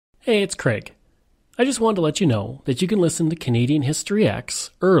Hey, it's Craig. I just wanted to let you know that you can listen to Canadian History X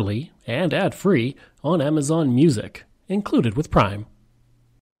early and ad-free on Amazon Music, included with Prime.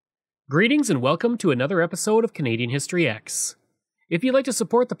 Greetings and welcome to another episode of Canadian History X. If you'd like to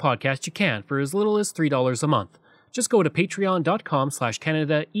support the podcast, you can for as little as $3 a month. Just go to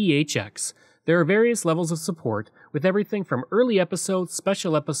patreon.com/CanadaEHX. There are various levels of support, with everything from early episodes,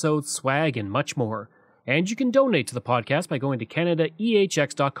 special episodes, swag, and much more. And you can donate to the podcast by going to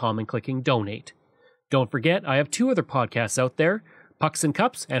CanadaEHX.com and clicking Donate. Don't forget, I have two other podcasts out there, Pucks and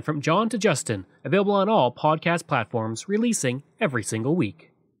Cups and From John to Justin, available on all podcast platforms, releasing every single week.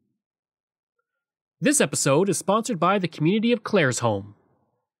 This episode is sponsored by the community of Claresholm.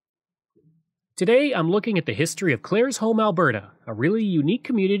 Today, I'm looking at the history of Claresholm, Alberta, a really unique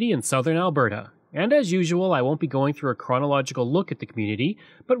community in southern Alberta. And as usual, I won't be going through a chronological look at the community,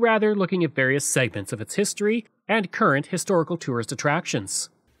 but rather looking at various segments of its history and current historical tourist attractions.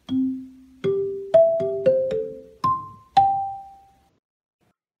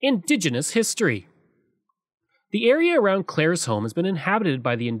 Indigenous history. The area around Claresholm has been inhabited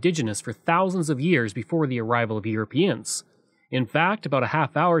by the Indigenous for thousands of years before the arrival of Europeans. In fact, about a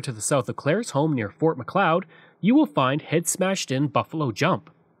half hour to the south of Claresholm near Fort Macleod, you will find head-smashed-in Buffalo Jump.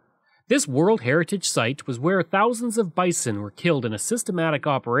 This World Heritage Site was where thousands of bison were killed in a systematic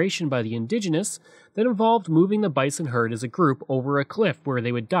operation by the Indigenous that involved moving the bison herd as a group over a cliff where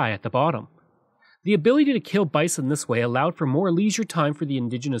they would die at the bottom. The ability to kill bison this way allowed for more leisure time for the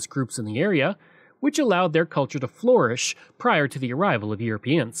Indigenous groups in the area, which allowed their culture to flourish prior to the arrival of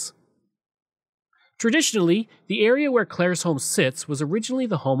Europeans. Traditionally, the area where Claresholm sits was originally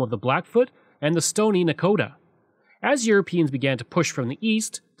the home of the Blackfoot and the Stoney Nakoda. As Europeans began to push from the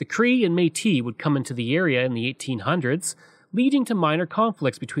east, the Cree and Métis would come into the area in the 1800s, leading to minor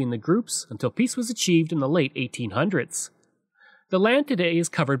conflicts between the groups until peace was achieved in the late 1800s. The land today is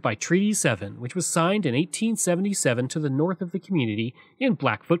covered by Treaty 7, which was signed in 1877 to the north of the community in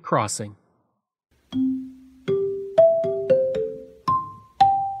Blackfoot Crossing.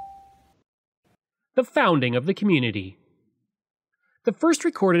 The founding of the community. The first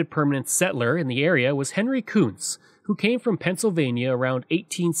recorded permanent settler in the area was Henry Kuntz, who came from Pennsylvania around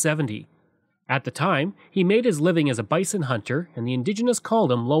 1870. At the time, he made his living as a bison hunter, and the Indigenous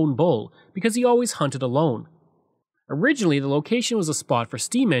called him Lone Bull because he always hunted alone. Originally, the location was a spot for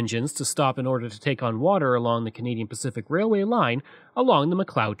steam engines to stop in order to take on water along the Canadian Pacific Railway line along the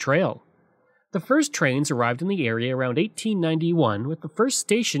Macleod Trail. The first trains arrived in the area around 1891, with the first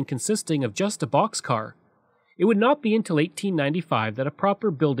station consisting of just a boxcar. It would not be until 1895 that a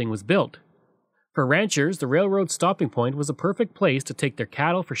proper building was built. For ranchers, the railroad stopping point was a perfect place to take their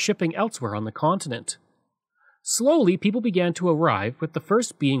cattle for shipping elsewhere on the continent. Slowly, people began to arrive, with the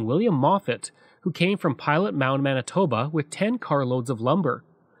first being William Moffat, who came from Pilot Mound, Manitoba, with 10 carloads of lumber.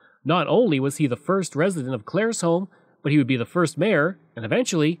 Not only was he the first resident of Claresholm, but he would be the first mayor, and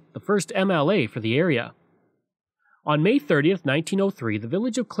eventually, the first MLA for the area. On May 30th, 1903, the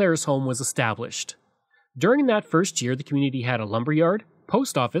village of Claresholm was established. During that first year, the community had a lumberyard,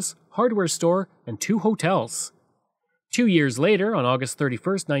 post office, hardware store, and 2 hotels. 2 years later, on August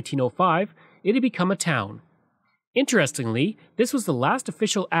 31st, 1905, it had become a town. Interestingly, this was the last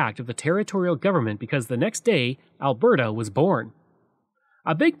official act of the territorial government because the next day, Alberta was born.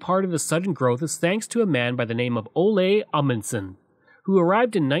 A big part of the sudden growth is thanks to a man by the name of Ole Amundsen, who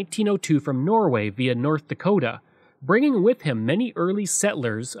arrived in 1902 from Norway via North Dakota, bringing with him many early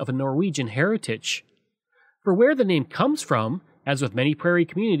settlers of a Norwegian heritage. For where the name comes from, as with many prairie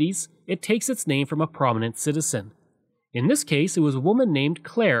communities, it takes its name from a prominent citizen. In this case, it was a woman named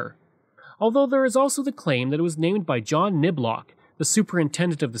Clare, although there is also the claim that it was named by John Niblock, the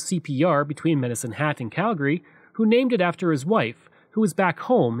superintendent of the CPR between Medicine Hat and Calgary, who named it after his wife, who was back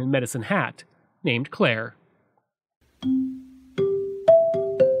home in Medicine Hat, named Clare.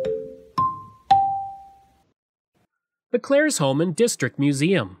 The Claresholm and District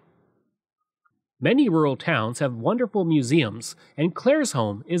Museum. Many rural towns have wonderful museums, and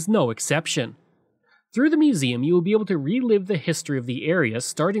Claresholm is no exception. Through the museum, you will be able to relive the history of the area,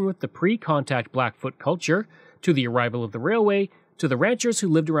 starting with the pre-contact Blackfoot culture, to the arrival of the railway, to the ranchers who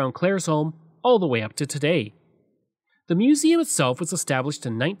lived around Claresholm, all the way up to today. The museum itself was established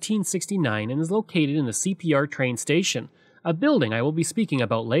in 1969 and is located in the CPR train station, a building I will be speaking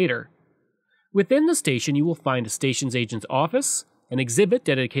about later. Within the station, you will find a station's agent's office, an exhibit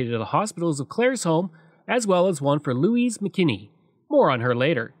dedicated to the hospitals of Claresholm, as well as one for Louise McKinney. More on her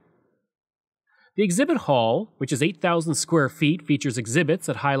later. The exhibit hall, which is 8,000 square feet, features exhibits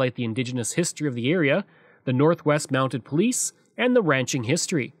that highlight the Indigenous history of the area, the Northwest Mounted Police, and the ranching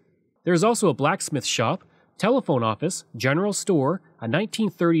history. There is also a blacksmith shop, telephone office, general store, a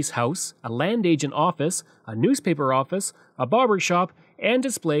 1930s house, a land agent office, a newspaper office, a barber shop, and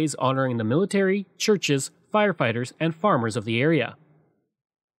displays honoring the military, churches, firefighters, and farmers of the area.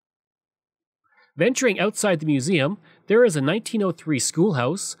 Venturing outside the museum, there is a 1903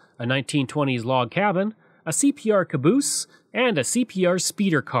 schoolhouse, a 1920s log cabin, a CPR caboose, and a CPR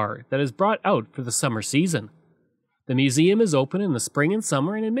speeder car that is brought out for the summer season. The museum is open in the spring and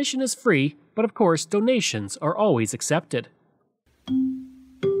summer and admission is free, but of course donations are always accepted.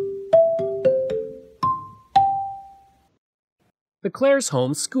 The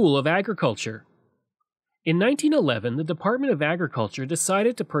Claresholm School of Agriculture. In 1911, the Department of Agriculture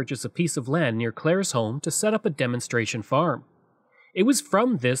decided to purchase a piece of land near Claresholm to set up a demonstration farm. It was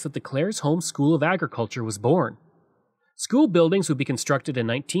from this that the Claresholm School of Agriculture was born. School buildings would be constructed in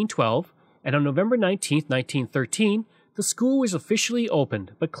 1912, and on November 19, 1913, the school was officially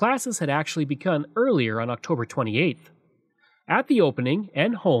opened, but classes had actually begun earlier on October 28th. At the opening,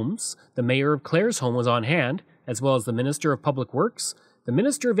 N. Holmes, the mayor of Claresholm, was on hand, as well as the Minister of Public Works, the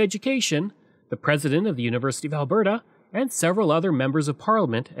Minister of Education, the President of the University of Alberta, and several other members of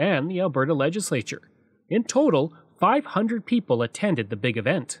Parliament and the Alberta Legislature. In total, 500 people attended the big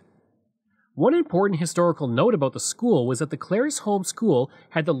event. One important historical note about the school was that the Claresholm School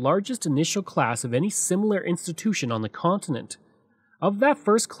had the largest initial class of any similar institution on the continent. Of that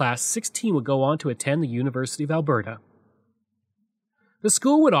first class, 16 would go on to attend the University of Alberta. The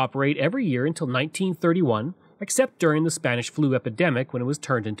school would operate every year until 1931, except during the Spanish flu epidemic when it was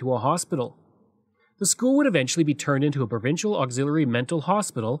turned into a hospital. The school would eventually be turned into a provincial auxiliary mental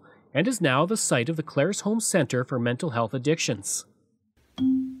hospital and is now the site of the Claresholm Centre for Mental Health Addictions.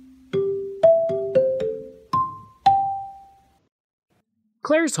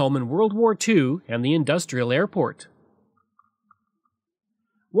 Claresholm in World War II and the Industrial Airport.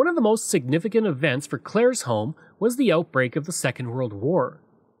 One of the most significant events for Claresholm was the outbreak of the Second World War.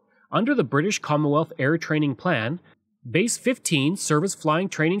 Under the British Commonwealth Air Training Plan, Base 15 Service Flying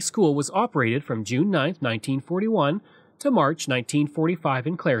Training School was operated from June 9, 1941 to March 1945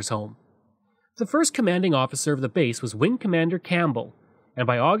 in Claresholm. The first commanding officer of the base was Wing Commander Campbell, and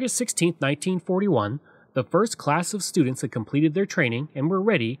by August 16, 1941, the first class of students had completed their training and were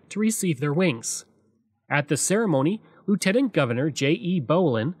ready to receive their wings. At the ceremony, Lieutenant Governor J.E.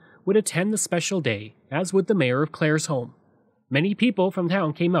 Bowen would attend the special day, as would the mayor of Claresholm. Many people from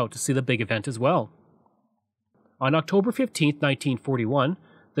town came out to see the big event as well. On October 15, 1941,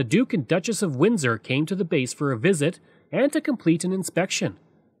 the Duke and Duchess of Windsor came to the base for a visit and to complete an inspection.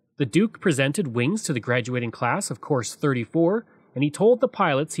 The Duke presented wings to the graduating class of Course 34, and he told the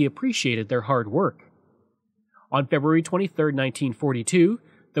pilots he appreciated their hard work. On February 23, 1942,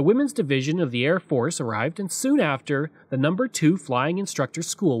 the Women's Division of the Air Force arrived, and soon after, the No. 2 Flying Instructor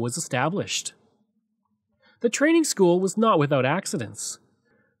School was established. The training school was not without accidents.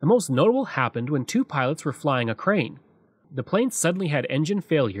 The most notable happened when two pilots were flying a crane. The plane suddenly had engine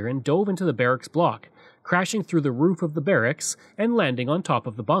failure and dove into the barracks block, crashing through the roof of the barracks and landing on top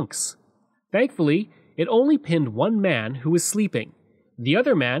of the bunks. Thankfully, it only pinned one man who was sleeping. The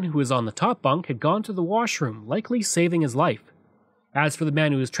other man, who was on the top bunk, had gone to the washroom, likely saving his life. As for the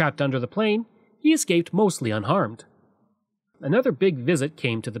man who was trapped under the plane, he escaped mostly unharmed. Another big visit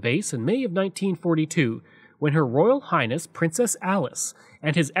came to the base in May of 1942, when Her Royal Highness Princess Alice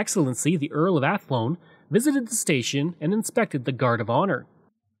and His Excellency the Earl of Athlone visited the station and inspected the Guard of Honor.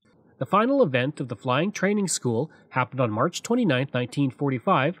 The final event of the Flying Training School happened on March 29,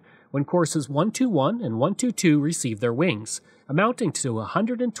 1945, when courses 121 and 122 received their wings, amounting to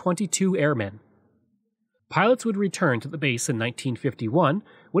 122 airmen. Pilots would return to the base in 1951,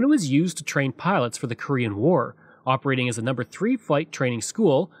 when it was used to train pilots for the Korean War, operating as a No. 3 flight training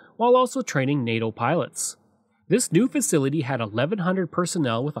school while also training NATO pilots. This new facility had 1,100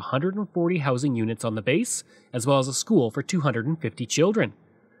 personnel with 140 housing units on the base, as well as a school for 250 children.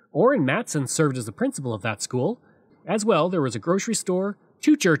 Orrin Matson served as the principal of that school. As well, there was a grocery store,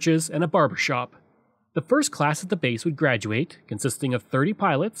 2 churches, and a barber shop. The first class at the base would graduate, consisting of 30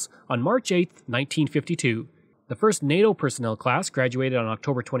 pilots, on March 8, 1952. The first NATO personnel class graduated on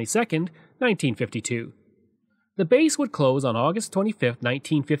October 22, 1952. The base would close on August 25,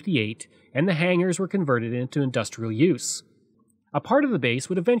 1958, and the hangars were converted into industrial use. A part of the base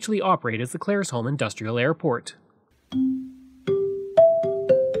would eventually operate as the Claresholm Industrial Airport.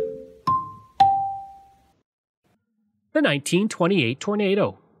 The 1928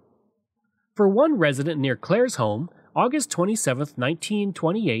 tornado. For one resident near Claresholm, August 27,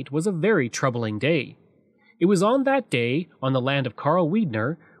 1928 was a very troubling day. It was on that day, on the land of Carl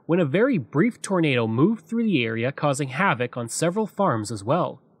Wiedner, when a very brief tornado moved through the area, causing havoc on several farms as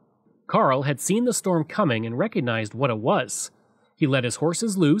well. Carl had seen the storm coming and recognized what it was. He let his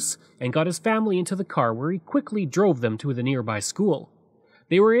horses loose and got his family into the car, where he quickly drove them to the nearby school.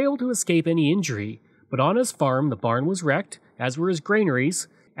 They were able to escape any injury, but on his farm the barn was wrecked, as were his granaries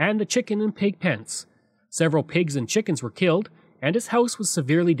and the chicken and pig pens. Several pigs and chickens were killed, and his house was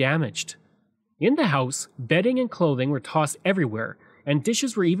severely damaged. In the house, bedding and clothing were tossed everywhere, and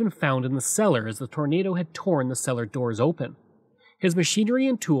dishes were even found in the cellar as the tornado had torn the cellar doors open. His machinery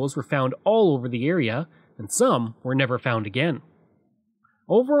and tools were found all over the area, and some were never found again.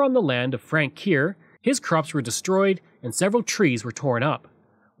 Over on the land of Frank Keir, his crops were destroyed and several trees were torn up.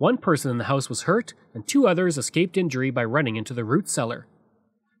 One person in the house was hurt, and 2 others escaped injury by running into the root cellar.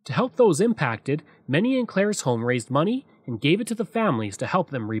 To help those impacted, many in Claresholm raised money and gave it to the families to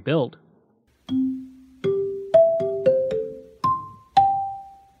help them rebuild.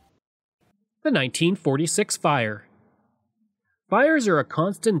 The 1946 fire. Fires are a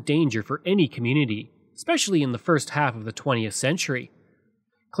constant danger for any community, especially in the first half of the 20th century.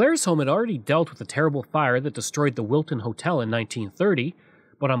 Claresholm had already dealt with a terrible fire that destroyed the Wilton Hotel in 1930,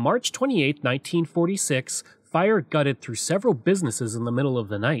 but on March 28, 1946, fire gutted through several businesses in the middle of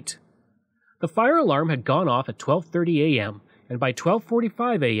the night. The fire alarm had gone off at 12:30 a.m., and by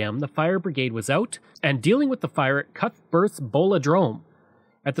 12:45 a.m. the fire brigade was out and dealing with the fire at Cuthbert's Bolladrome.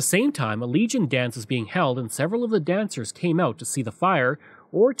 At the same time, a Legion dance was being held, and several of the dancers came out to see the fire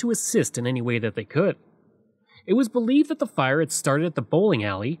or to assist in any way that they could. It was believed that the fire had started at the bowling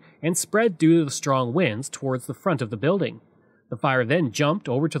alley and spread due to the strong winds towards the front of the building. The fire then jumped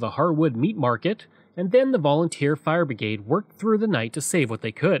over to the Harwood Meat Market, and then the volunteer fire brigade worked through the night to save what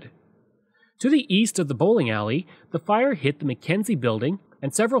they could. To the east of the bowling alley, the fire hit the Mackenzie building,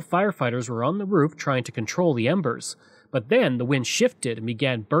 and several firefighters were on the roof trying to control the embers, but then the wind shifted and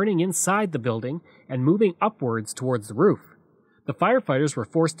began burning inside the building and moving upwards towards the roof. The firefighters were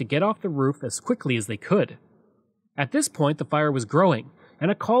forced to get off the roof as quickly as they could. At this point, the fire was growing,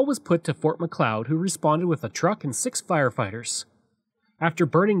 and a call was put to Fort McLeod, who responded with a truck and 6 firefighters. After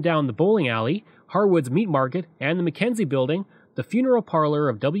burning down the bowling alley, Harwood's Meat Market, and the Mackenzie building, the funeral parlor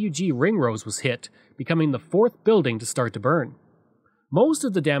of W.G. Ringrose was hit, becoming the 4th building to start to burn. Most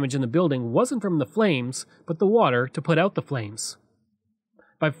of the damage in the building wasn't from the flames, but the water to put out the flames.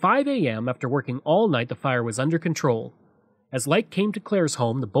 By 5 a.m., after working all night, the fire was under control. As light came to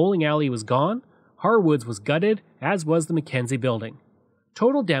Claresholm, the bowling alley was gone, Harwood's was gutted, as was the Mackenzie building.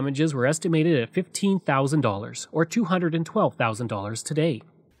 Total damages were estimated at $15,000, or $212,000 today.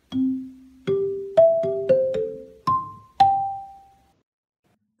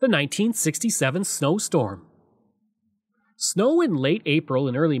 The 1967 snowstorm. Snow in late April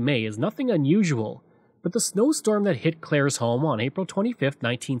and early May is nothing unusual, but the snowstorm that hit Claresholm on April 25,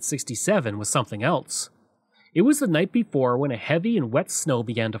 1967 was something else. It was the night before when a heavy and wet snow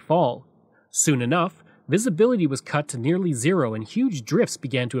began to fall. Soon enough, visibility was cut to nearly zero and huge drifts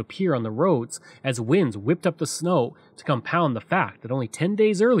began to appear on the roads as winds whipped up the snow to compound the fact that only 10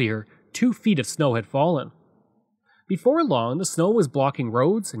 days earlier, 2 feet of snow had fallen. Before long, the snow was blocking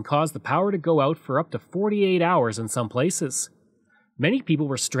roads and caused the power to go out for up to 48 hours in some places. Many people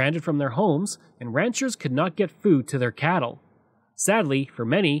were stranded from their homes, and ranchers could not get food to their cattle. Sadly, for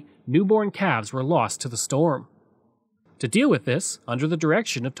many, newborn calves were lost to the storm. To deal with this, under the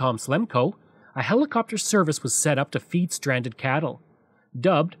direction of Tom Slemko, a helicopter service was set up to feed stranded cattle.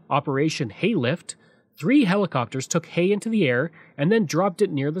 Dubbed Operation Haylift, 3 helicopters took hay into the air and then dropped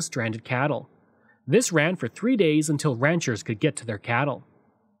it near the stranded cattle. This ran for 3 days until ranchers could get to their cattle.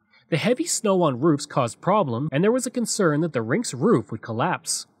 The heavy snow on roofs caused problems, and there was a concern that the rink's roof would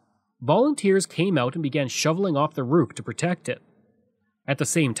collapse. Volunteers came out and began shoveling off the roof to protect it. At the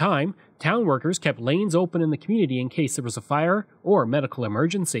same time, town workers kept lanes open in the community in case there was a fire or medical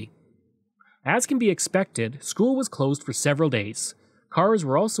emergency. As can be expected, school was closed for several days. Cars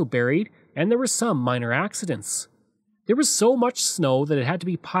were also buried, and there were some minor accidents. There was so much snow that it had to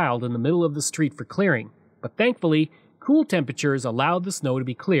be piled in the middle of the street for clearing, but thankfully, cool temperatures allowed the snow to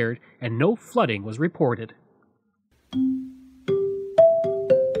be cleared and no flooding was reported.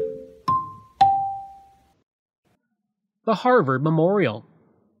 The Harvard Memorial.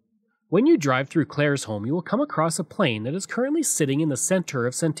 When you drive through Claresholm, you will come across a plane that is currently sitting in the center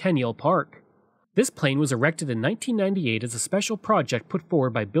of Centennial Park. This plane was erected in 1998 as a special project put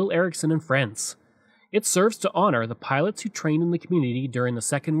forward by Bill Erickson and friends. It serves to honor the pilots who trained in the community during the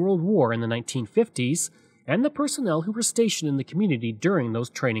Second World War in the 1950s and the personnel who were stationed in the community during those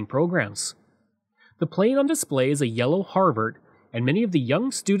training programs. The plane on display is a yellow Harvard, and many of the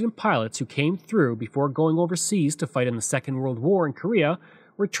young student pilots who came through before going overseas to fight in the Second World War in Korea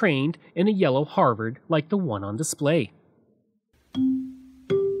were trained in a yellow Harvard like the one on display.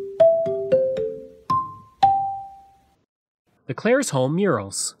 The Claresholm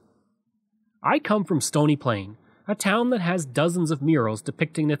Murals. I come from Stony Plain, a town that has dozens of murals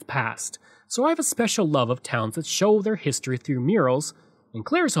depicting its past, so I have a special love of towns that show their history through murals, and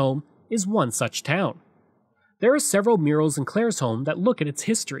Claresholm is one such town. There are several murals in Claresholm that look at its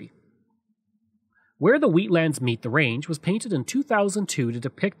history. Where the Wheatlands Meet the Range was painted in 2002 to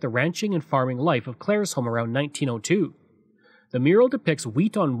depict the ranching and farming life of Claresholm around 1902. The mural depicts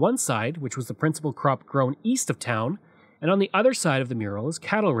wheat on one side, which was the principal crop grown east of town, and on the other side of the mural is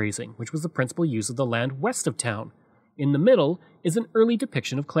cattle raising, which was the principal use of the land west of town. In the middle is an early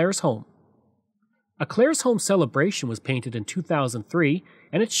depiction of Claresholm. A Claresholm celebration was painted in 2003,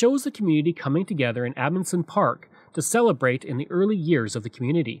 and it shows the community coming together in Amundsen Park to celebrate in the early years of the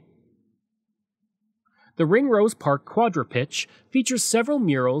community. The Ringrose Park Quadripitch features several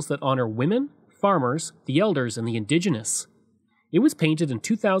murals that honor women, farmers, the elders, and the indigenous. It was painted in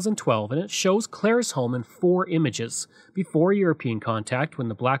 2012 and it shows Claresholm in 4 images: before European contact when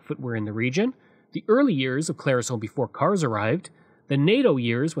the Blackfoot were in the region, the early years of Claresholm before cars arrived, the NATO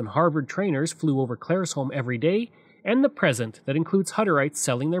years when Harvard trainers flew over Claresholm every day, and the present that includes Hutterites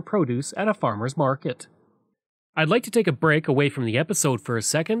selling their produce at a farmer's market. I'd like to take a break away from the episode for a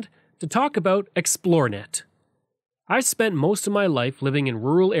second to talk about ExploreNet. I spent most of my life living in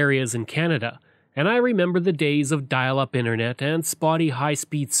rural areas in Canada, and I remember the days of dial-up internet and spotty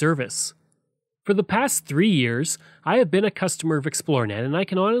high-speed service. For the past 3 years, I have been a customer of ExploreNet, and I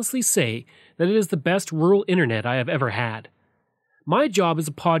can honestly say that it is the best rural internet I have ever had. My job as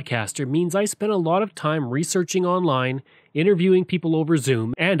a podcaster means I spend a lot of time researching online, interviewing people over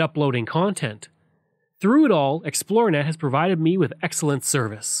Zoom, and uploading content. Through it all, ExploreNet has provided me with excellent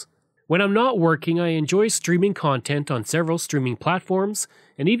service. When I'm not working, I enjoy streaming content on several streaming platforms,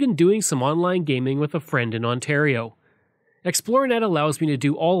 and even doing some online gaming with a friend in Ontario. ExploreNet allows me to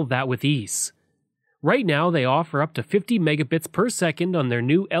do all of that with ease. Right now, they offer up to 50 megabits per second on their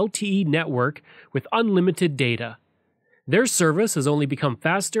new LTE network with unlimited data. Their service has only become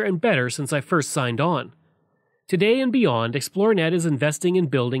faster and better since I first signed on. Today and beyond, ExploreNet is investing in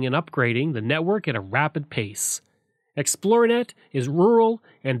building and upgrading the network at a rapid pace. ExploreNet is rural,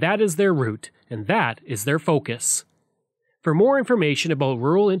 and that is their route, and that is their focus. For more information about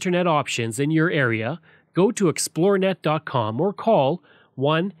rural internet options in your area, go to explorenet.com or call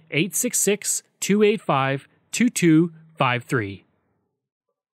 1-866-285-2253.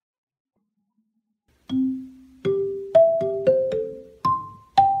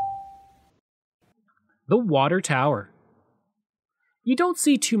 The Water Tower. You don't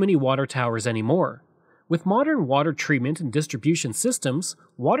see too many water towers anymore. With modern water treatment and distribution systems,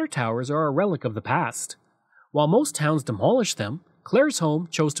 water towers are a relic of the past. While most towns demolish them, Claresholm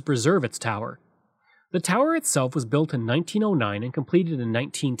chose to preserve its tower. The tower itself was built in 1909 and completed in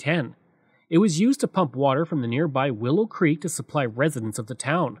 1910. It was used to pump water from the nearby Willow Creek to supply residents of the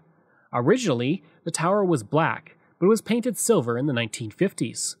town. Originally, the tower was black, but it was painted silver in the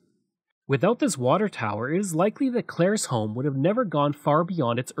 1950s. Without this water tower, it is likely that Claresholm would have never gone far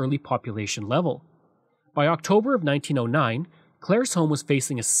beyond its early population level. By October of 1909, Claresholm was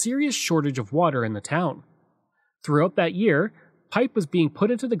facing a serious shortage of water in the town. Throughout that year, pipe was being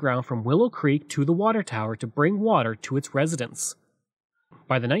put into the ground from Willow Creek to the water tower to bring water to its residents.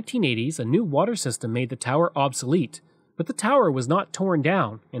 By the 1980s, a new water system made the tower obsolete, but the tower was not torn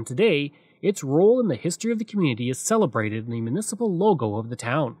down, and today, its role in the history of the community is celebrated in the municipal logo of the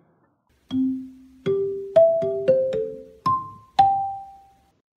town.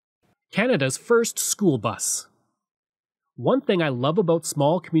 Canada's first school bus. One thing I love about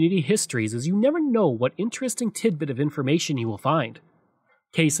small community histories is you never know what interesting tidbit of information you will find.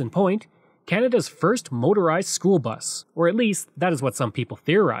 Case in point, Canada's first motorized school bus, or at least that is what some people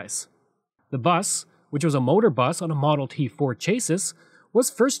theorize. The bus, which was a motor bus on a Model T Ford chassis, was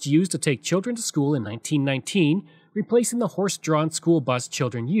first used to take children to school in 1919, replacing the horse-drawn school bus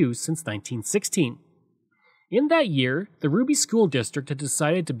children used since 1916. In that year, the Ruby School District had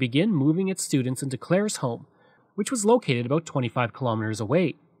decided to begin moving its students into Claresholm, which was located about 25 kilometers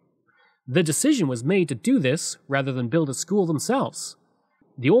away. The decision was made to do this rather than build a school themselves.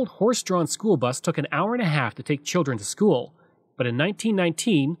 The old horse-drawn school bus took an hour and a half to take children to school, but in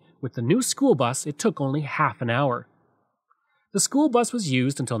 1919, with the new school bus, it took only half an hour. The school bus was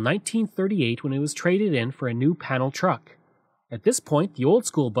used until 1938 when it was traded in for a new panel truck. At this point, the old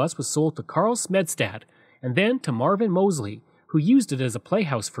school bus was sold to Carl Smedstad, and then to Marvin Mosley, who used it as a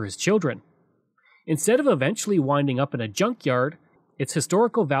playhouse for his children. Instead of eventually winding up in a junkyard, its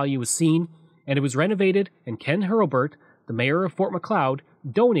historical value was seen, and it was renovated, and Ken Hurlbert, the mayor of Fort Macleod,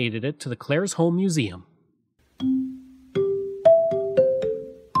 donated it to the Claresholm Museum.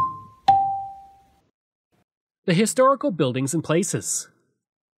 The historical buildings and places.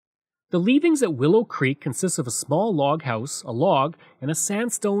 The leavings at Willow Creek consist of a small log house, a log, and a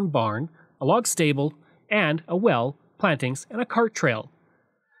sandstone barn, a log stable, and a well, plantings, and a cart trail.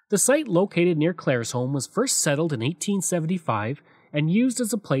 The site located near Claresholm was first settled in 1875 and used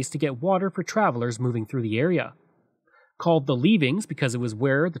as a place to get water for travelers moving through the area. Called the Leavings because it was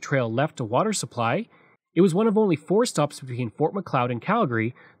where the trail left a water supply, it was one of only 4 stops between Fort Macleod and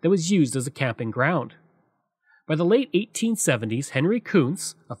Calgary that was used as a camping ground. By the late 1870s, Henry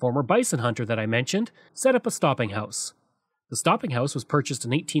Kuntz, a former bison hunter that I mentioned, set up a stopping house. The stopping house was purchased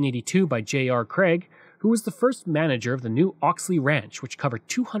in 1882 by J.R. Craig, who was the first manager of the new Oxley Ranch, which covered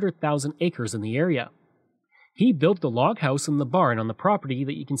 200,000 acres in the area. He built the log house and the barn on the property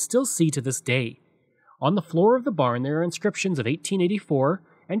that you can still see to this day. On the floor of the barn there are inscriptions of 1884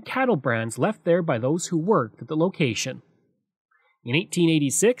 and cattle brands left there by those who worked at the location. In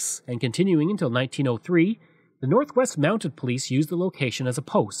 1886, and continuing until 1903, the Northwest Mounted Police used the location as a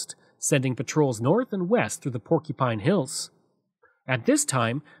post, sending patrols north and west through the Porcupine Hills. At this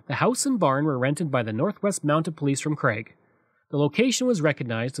time, the house and barn were rented by the Northwest Mounted Police from Craig. The location was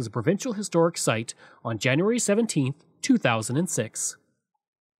recognized as a Provincial Historic Site on January 17, 2006.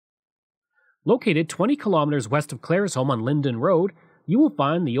 Located 20 kilometers west of Claresholm on Linden Road, you will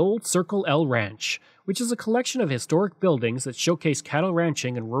find the old Circle L Ranch, which is a collection of historic buildings that showcase cattle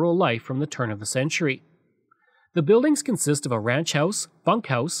ranching and rural life from the turn of the century. The buildings consist of a ranch house,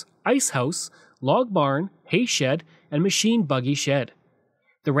 bunkhouse, ice house, log barn, hay shed, and machine buggy shed.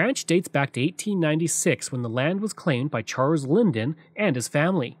 The ranch dates back to 1896 when the land was claimed by Charles Linden and his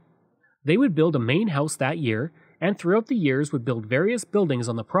family. They would build a main house that year, and throughout the years would build various buildings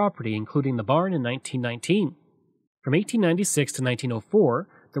on the property, including the barn in 1919. From 1896 to 1904,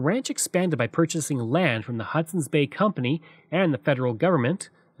 the ranch expanded by purchasing land from the Hudson's Bay Company and the federal government,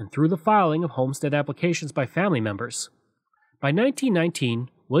 and through the filing of homestead applications by family members. By 1919,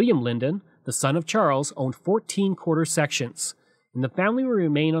 William Linden, the son of Charles, owned 14 quarter sections, and the family would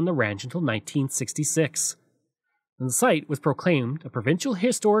remain on the ranch until 1966. And the site was proclaimed a Provincial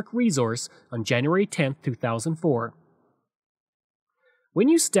Historic Resource on January 10, 2004. When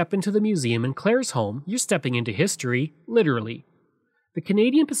you step into the museum in Claresholm, you're stepping into history, literally. The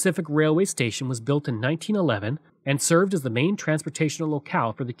Canadian Pacific Railway Station was built in 1911 and served as the main transportational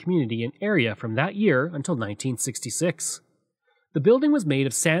locale for the community and area from that year until 1966. The building was made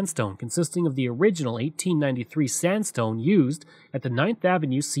of sandstone consisting of the original 1893 sandstone used at the 9th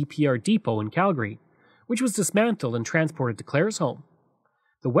Avenue CPR depot in Calgary, which was dismantled and transported to Claresholm.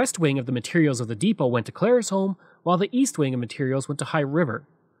 The west wing of the materials of the depot went to Claresholm, while the east wing of materials went to High River.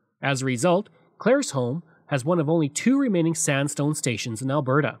 As a result, Claresholm has one of only 2 remaining sandstone stations in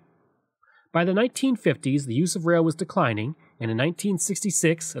Alberta. By the 1950s, the use of rail was declining, and in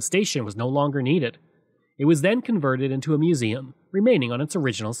 1966, a station was no longer needed. It was then converted into a museum, remaining on its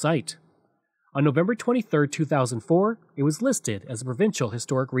original site. On November 23, 2004, it was listed as a Provincial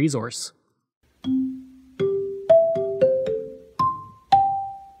Historic Resource.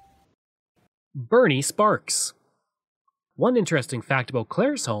 Bernie Sparks. One interesting fact about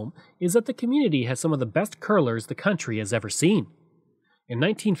Claresholm is that the community has some of the best curlers the country has ever seen. In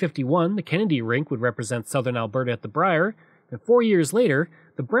 1951, the Kennedy Rink would represent southern Alberta at the Brier, and 4 years later,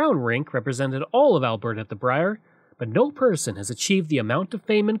 the Brown Rink represented all of Alberta at the Brier, but no person has achieved the amount of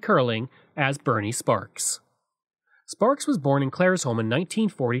fame in curling as Bernie Sparks. Sparks was born in Claresholm in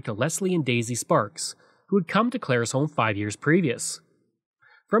 1940 to Leslie and Daisy Sparks, who had come to Claresholm 5 years previous.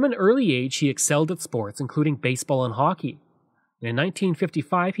 From an early age, he excelled at sports, including baseball and hockey. And in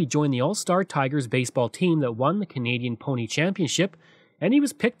 1955, he joined the All-Star Tigers baseball team that won the Canadian Pony Championship, and he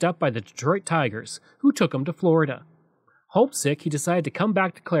was picked up by the Detroit Tigers, who took him to Florida. Homesick, he decided to come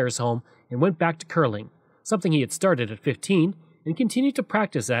back to Claresholm and went back to curling, something he had started at 15, and continued to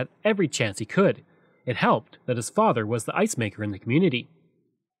practice at every chance he could. It helped that his father was the ice maker in the community.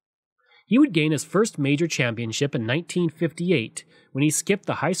 He would gain his first major championship in 1958 when he skipped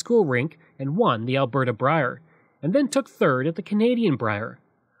the high school rink and won the Alberta Brier, and then took third at the Canadian Brier.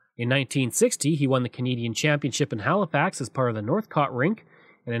 In 1960, he won the Canadian Championship in Halifax as part of the Northcott rink,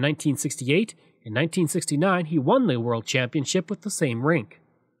 and in 1968 and 1969 he won the World Championship with the same rink.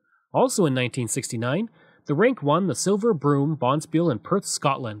 Also in 1969, the rink won the Silver Broom Bonspiel in Perth,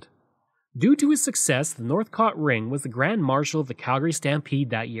 Scotland. Due to his success, the Northcott ring was the Grand Marshal of the Calgary Stampede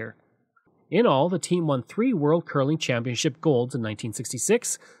that year. In all, the team won 3 World Curling Championship golds in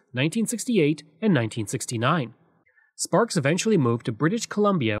 1966, 1968, and 1969. Sparks eventually moved to British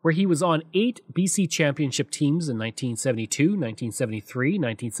Columbia, where he was on 8 BC Championship teams in 1972, 1973,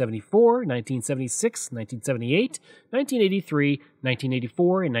 1974, 1976, 1978, 1983,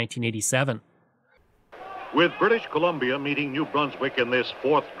 1984, and 1987. With British Columbia meeting New Brunswick in this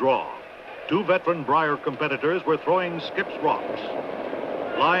fourth draw, two veteran Brier competitors were throwing skips rocks.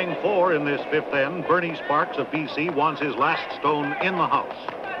 Lying four in this fifth end, Bernie Sparks of BC wants his last stone in the house.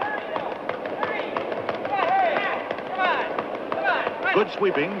 Good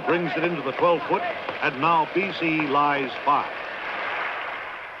sweeping brings it into the 12-foot, and now BC lies 5.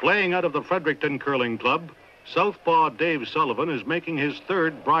 Playing out of the Fredericton Curling Club, Southpaw Dave Sullivan is making his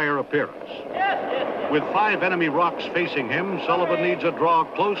third Brier appearance. With 5 enemy rocks facing him, Sullivan needs a draw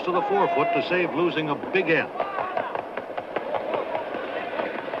close to the 4-foot to save losing a big end.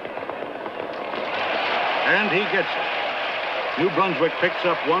 And he gets it. New Brunswick picks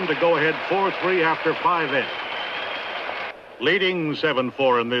up one to go ahead 4-3 after 5 ends. Leading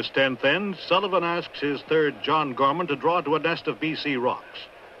 7-4 in this 10th end, Sullivan asks his third, John Gorman, to draw to a nest of BC rocks.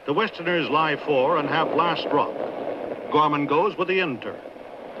 The Westerners lie 4 and have last rock. Gorman goes with the end turn.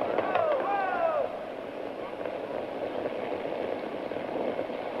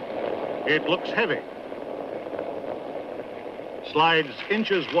 It looks heavy. Slides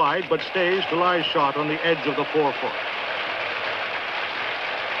inches wide, but stays to lie shot on the edge of the 4-foot.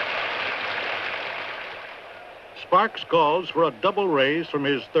 Sparks calls for a double raise from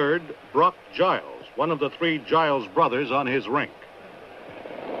his third, Brock Giles, one of the 3 Giles brothers on his rink.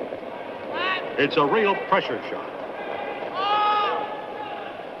 It's a real pressure shot.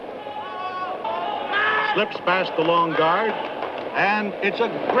 Slips past the long guard, and it's a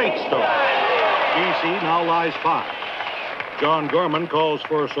great stone. BC now lies 5. John Gorman calls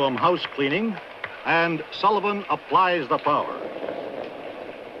for some house cleaning, and Sullivan applies the power.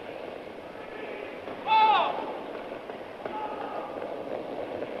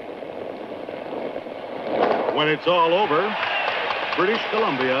 When it's all over, British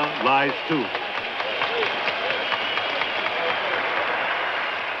Columbia lies 2.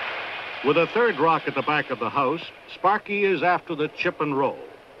 With a third rock at the back of the house, Sparky is after the chip and roll.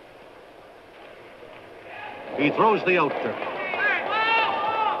 He throws the out turn.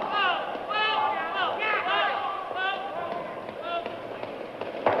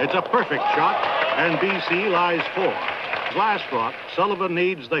 It's a perfect shot, and BC lies 4. Last rock, Sullivan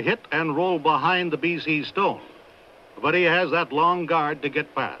needs the hit and roll behind the BC stone, but he has that long guard to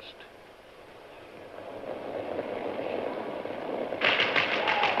get past.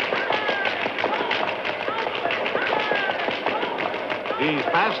 He's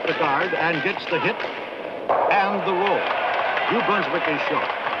past the guard and gets the hit and the roll. New Brunswick is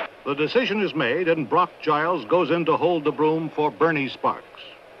shot. The decision is made, and Brock Giles goes in to hold the broom for Bernie Sparks.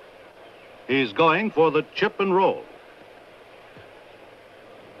 He's going for the chip and roll.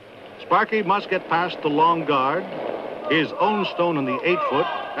 Sparky must get past the long guard, his own stone in the 8-foot,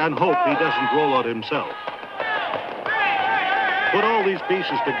 and hope he doesn't roll out himself. Put all these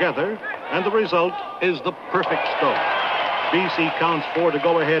pieces together, and the result is the perfect stone. BC counts 4 to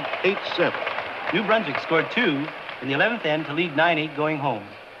go ahead 8-7. New Brunswick scored 2 in the 11th end to lead 9-8 going home.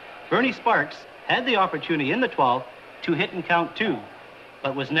 Bernie Sparks had the opportunity in the 12th to hit and count 2,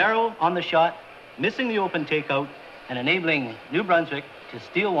 but was narrow on the shot, missing the open takeout and enabling New Brunswick to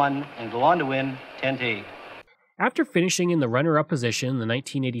steal one and go on to win 10-8. After finishing in the runner-up position in the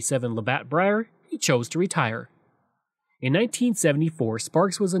 1987 Labatt Brier, he chose to retire. In 1974,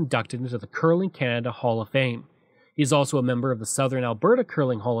 Sparks was inducted into the Curling Canada Hall of Fame. He is also a member of the Southern Alberta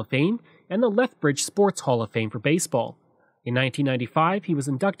Curling Hall of Fame and the Lethbridge Sports Hall of Fame for baseball. In 1995, he was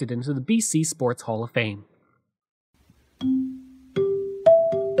inducted into the BC Sports Hall of Fame.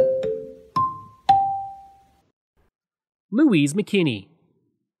 Louise McKinney.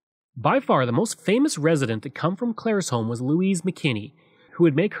 By far the most famous resident to come from Claresholm was Louise McKinney, who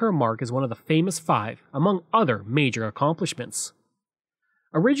would make her mark as one of the famous 5, among other major accomplishments.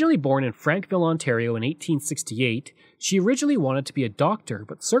 Originally born in Frankville, Ontario in 1868, she originally wanted to be a doctor,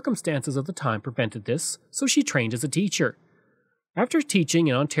 but circumstances of the time prevented this, so she trained as a teacher. After teaching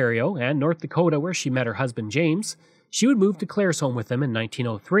in Ontario and North Dakota, where she met her husband James, she would move to Claresholm with him in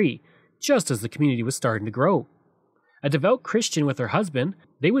 1903, just as the community was starting to grow. A devout Christian with her husband,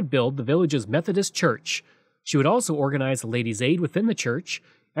 they would build the village's Methodist church. She would also organize a ladies' aid within the church,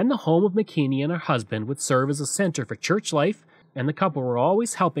 and the home of McKinney and her husband would serve as a center for church life, and the couple were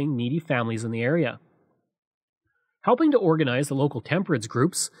always helping needy families in the area. Helping to organize the local temperance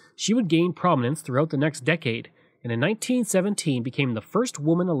groups, she would gain prominence throughout the next decade, and in 1917 became the first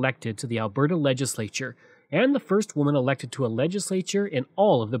woman elected to the Alberta legislature, and the first woman elected to a legislature in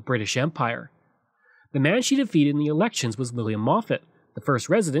all of the British Empire. The man she defeated in the elections was William Moffat, the first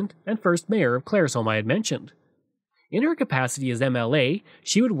resident and first mayor of Claresholm I had mentioned. In her capacity as MLA,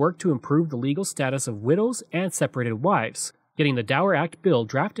 she would work to improve the legal status of widows and separated wives, getting the Dower Act bill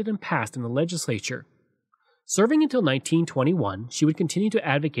drafted and passed in the legislature. Serving until 1921, she would continue to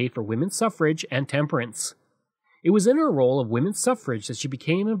advocate for women's suffrage and temperance. It was in her role of women's suffrage that she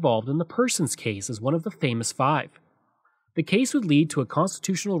became involved in the Persons case as one of the famous five. The case would lead to a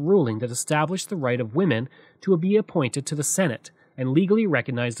constitutional ruling that established the right of women to be appointed to the Senate and legally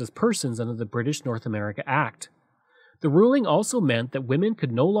recognized as persons under the British North America Act. The ruling also meant that women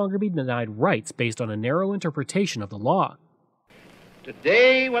could no longer be denied rights based on a narrow interpretation of the law.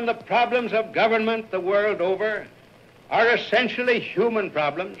 Today, when the problems of government the world over are essentially human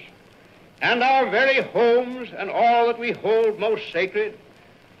problems, and our very homes and all that we hold most sacred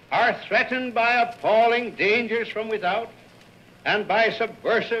are threatened by appalling dangers from without and by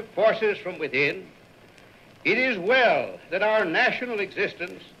subversive forces from within, it is well that our national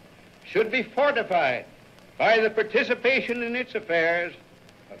existence should be fortified by the participation in its affairs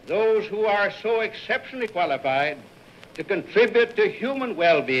of those who are so exceptionally qualified to contribute to human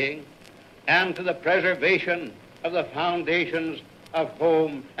well-being and to the preservation of the foundations of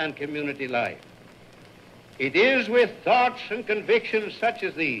home and community life. It is with thoughts and convictions such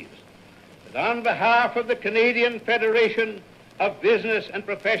as these that on behalf of the Canadian Federation of Business and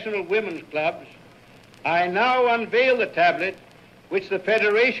Professional Women's Clubs, I now unveil the tablet which the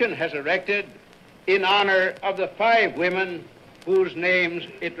Federation has erected in honor of the five women whose names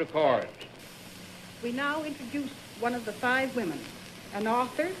it records. We now introduce one of the five women, an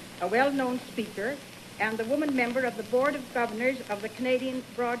author, a well-known speaker, and the woman member of the Board of Governors of the Canadian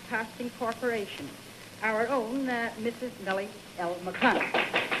Broadcasting Corporation, our own Mrs. Nellie L. McConnell.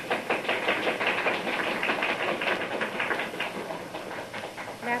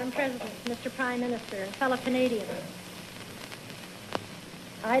 Madam President, Mr. Prime Minister, and fellow Canadians,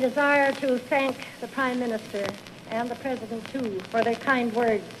 I desire to thank the Prime Minister and the President, too, for their kind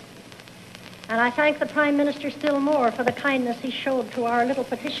words. And I thank the Prime Minister still more for the kindness he showed to our little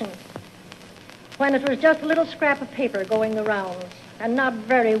petition when it was just a little scrap of paper going the rounds and not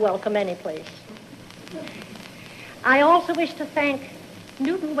very welcome anyplace. I also wish to thank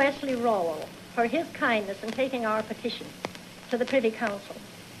Newton Wesley Rawle for his kindness in taking our petition to the Privy Council.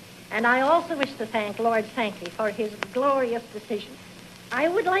 And I also wish to thank Lord Sankey for his glorious decision. I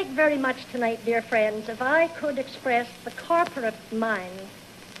would like very much tonight, dear friends, if I could express the corporate mind,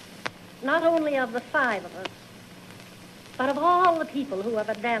 not only of the five of us, but of all the people who have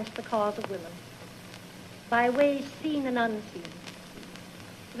advanced the cause of women, by ways seen and unseen.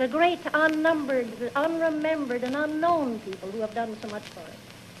 The great unnumbered, the unremembered, and unknown people who have done so much for us.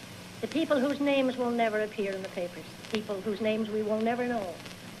 The people whose names will never appear in the papers. People whose names we will never know.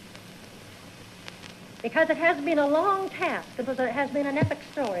 Because it has been a long task. It has been an epic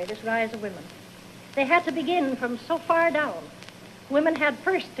story, this rise of women. They had to begin from so far down. Women had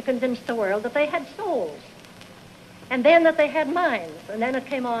first to convince the world that they had souls, and then that they had minds, and then it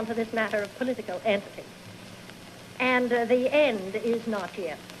came on to this matter of political entity. And the end is not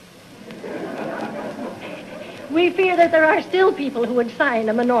yet. We fear that there are still people who would sign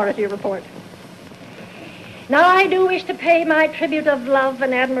a minority report. Now, I do wish to pay my tribute of love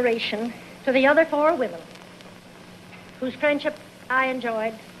and admiration to the other four women, whose friendship I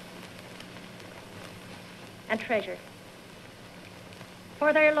enjoyed and treasured,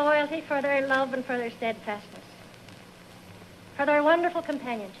 for their loyalty, for their love, and for their steadfastness, for their wonderful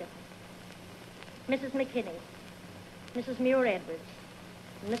companionship. Mrs. McKinney, Mrs. Muir Edwards,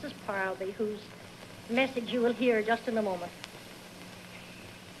 and Mrs. Parlby, whose message you will hear just in a moment.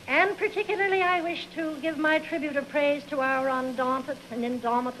 And particularly I wish to give my tribute of praise to our undaunted and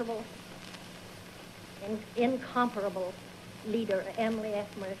indomitable and incomparable leader, Emily F.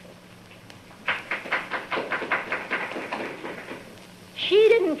 Murphy. She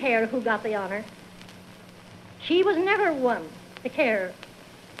didn't care who got the honor. She was never one to care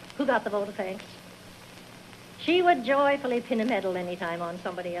who got the vote of thanks. She would joyfully pin a medal any time on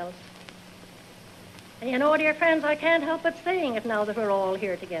somebody else. And you know, dear friends, I can't help but saying it now that we're all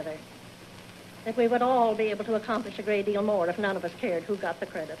here together, that we would all be able to accomplish a great deal more if none of us cared who got the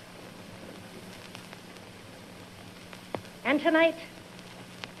credit. And tonight,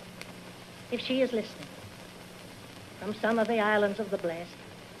 if she is listening from some of the islands of the blessed,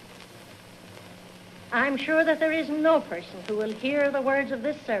 I'm sure that there is no person who will hear the words of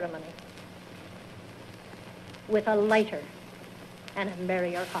this ceremony with a lighter and a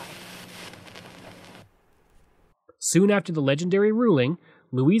merrier heart. Soon after the legendary ruling,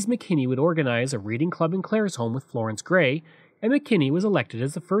 Louise McKinney would organize a reading club in Claresholm with Florence Gray, and McKinney was elected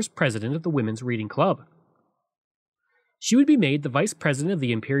as the first president of the Women's Reading Club. She would be made the vice president of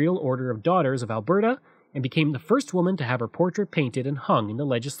the Imperial Order of Daughters of Alberta and became the first woman to have her portrait painted and hung in the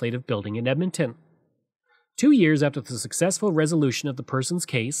Legislative Building in Edmonton. 2 years after the successful resolution of the person's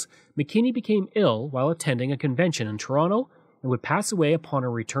case, McKinney became ill while attending a convention in Toronto and would pass away upon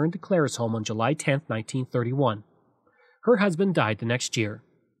her return to Claresholm on July 10, 1931. Her husband died the next year.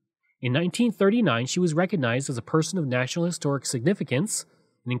 In 1939, she was recognized as a person of national historic significance,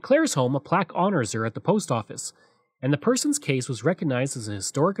 and in Claresholm, a plaque honors her at the post office, and the person's case was recognized as a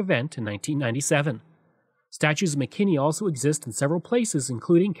historic event in 1997. Statues of McKinney also exist in several places,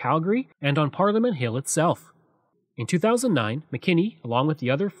 including Calgary and on Parliament Hill itself. In 2009, McKinney, along with the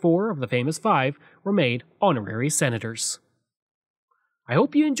other 4 of the famous 5, were made honorary senators. I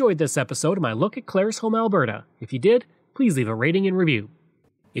hope you enjoyed this episode of my look at Claresholm, Alberta. If you did, please leave a rating and review.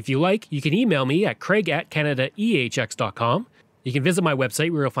 If you like, you can email me at craig@canadaehx.com. You can visit my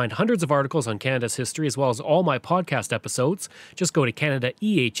website where you'll find hundreds of articles on Canada's history as well as all my podcast episodes. Just go to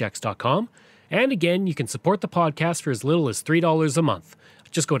canadaehx.com. And again, you can support the podcast for as little as $3 a month.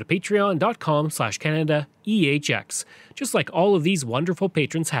 Just go to patreon.com/CanadaEHX, just like all of these wonderful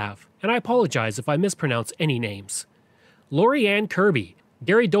patrons have. And I apologize if I mispronounce any names. Lori Ann Kirby,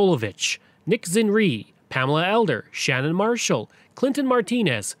 Gary Dolovich, Nick Zinri, Pamela Elder, Shannon Marshall, Clinton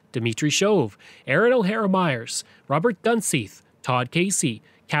Martinez, Dimitri Chauve, Aaron O'Hara Myers, Robert Dunseith, Todd Casey,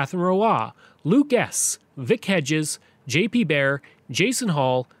 Catherine Roy, Luke S., Vic Hedges, J.P. Bear, Jason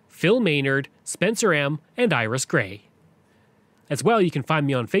Hall, Phil Maynard, Spencer M., and Iris Gray. As well, you can find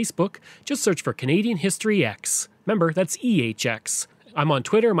me on Facebook. Just search for Canadian History X. Remember, that's EHX. I'm on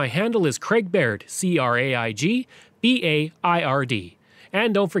Twitter. My handle is Craig Baird, CraigBaird.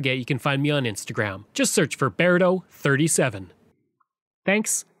 And don't forget, you can find me on Instagram. Just search for Bairdo37.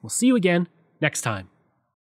 Thanks. We'll see you again next time.